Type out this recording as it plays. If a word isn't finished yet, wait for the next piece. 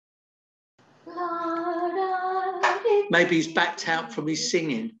Maybe he's backed out from his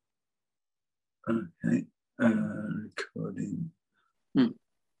singing. Okay. Recording.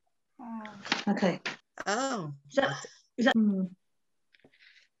 Okay. Oh. Is that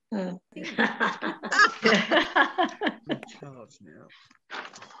Charge now.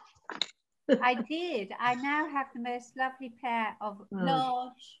 I did. I now have the most lovely pair of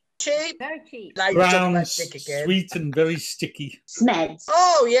large, Cheap. very cheap. Like Brown, sweet and very sticky. Smeds?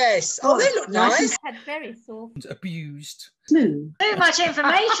 Oh, yes. Oh, they look nice. Had very soft. Abused. Smooth. Too much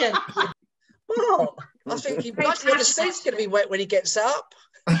information. Well, I think he might be the seat's going to be wet when he gets up.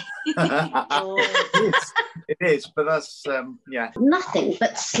 It is, but that's, yeah. Nothing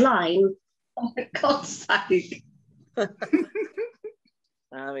but slime. Oh, for God's sake.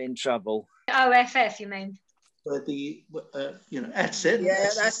 I'm in trouble. OFF, you mean? That's it. Yeah,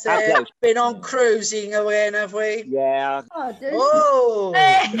 that's it. Been on cruising again, have we? Yeah. Oh.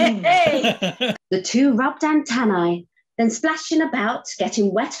 Hey. The two rubbed antennae, then splashing about,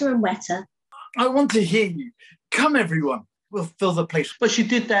 getting wetter and wetter. I want to hear you. Come, everyone. We'll fill the place. But she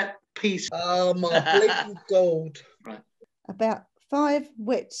did that piece. Oh, my bleeding gold. About 5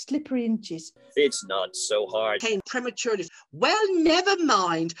 wet, slippery inches. It's not so hard. Came prematurely. Well, never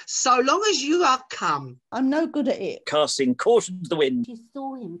mind, so long as you are come. I'm no good at it. Casting caution to the wind. She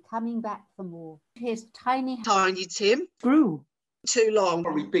saw him coming back for more. His tiny Tim. Grew. Too long.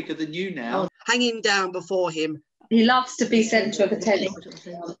 Probably bigger than you now. Hanging down before him. He loves to be centre of attention.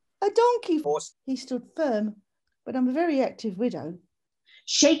 A donkey. He stood firm, but I'm a very active widow.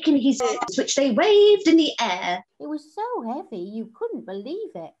 Shaking his arms, which they waved in the air. It was so heavy you couldn't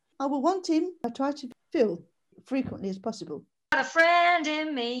believe it. I will want him. I try to fill frequently as possible. Got a friend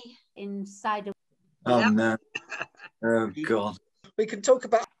in me. Inside a... Oh, no. Oh, God. We can talk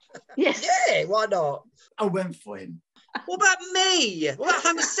about... Yes. Yeah, why not? I went for him. What about me? What about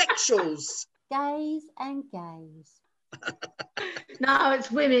homosexuals? Gaze and gaze. No,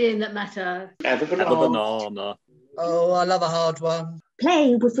 it's women that matter. Have a banana. Oh, I love a hard one.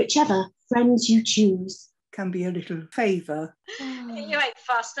 Play with whichever friends you choose. Can be a little favour. You ain't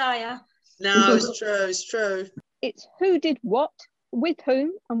fussed, are you? No, it's true, it's true. It's who did what, with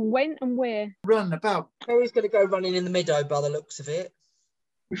whom, and when and where. Run about. Who's going to go running in the meadow by the looks of it?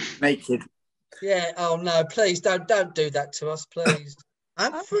 Naked. Yeah, oh no, please don't do that to us, please.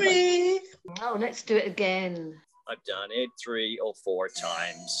 I'm free. Oh, let's do it again. I've done it 3 or 4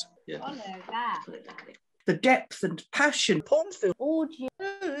 times. Yeah. Follow that. The depth and passion. Pornfield. Orgy.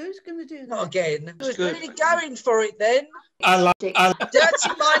 Who's going to do that? Not again. That's Who's good. really going for it then?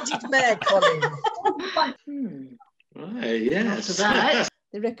 Dirty-minded mare, Colin. Right, yes. That.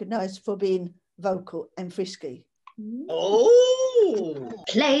 They're recognised for being vocal and frisky. Oh.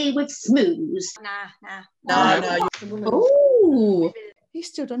 Play with smooth. Nah. No. Oh. He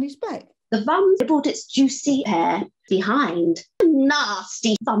stood on his back. The bum nibbled its juicy hair behind. A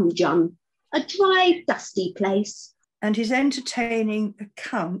nasty bum jum. A dry, dusty place. And his entertaining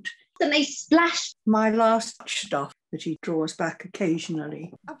account. Then they splashed. My last stuff that he draws back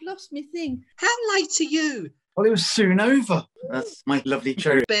occasionally. I've lost my thing. How late are you? Well, it was soon over. That's my lovely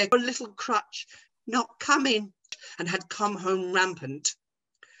cherry. Bear, a little crutch, not coming, and had come home rampant.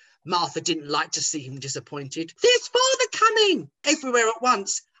 Martha didn't like to see him disappointed. There's father coming! Everywhere at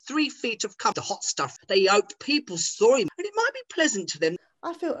once. 3 feet of come, the hot stuff. They hoped people saw him, and it might be pleasant to them.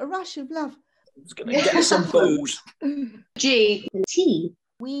 I felt a rush of love. I was going to get some balls. G and T.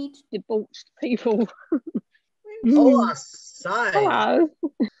 Weed debauched people. Oh, I say. Hello.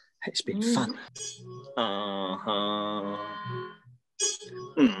 It's been fun. Uh-huh.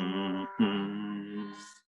 Mm-hmm.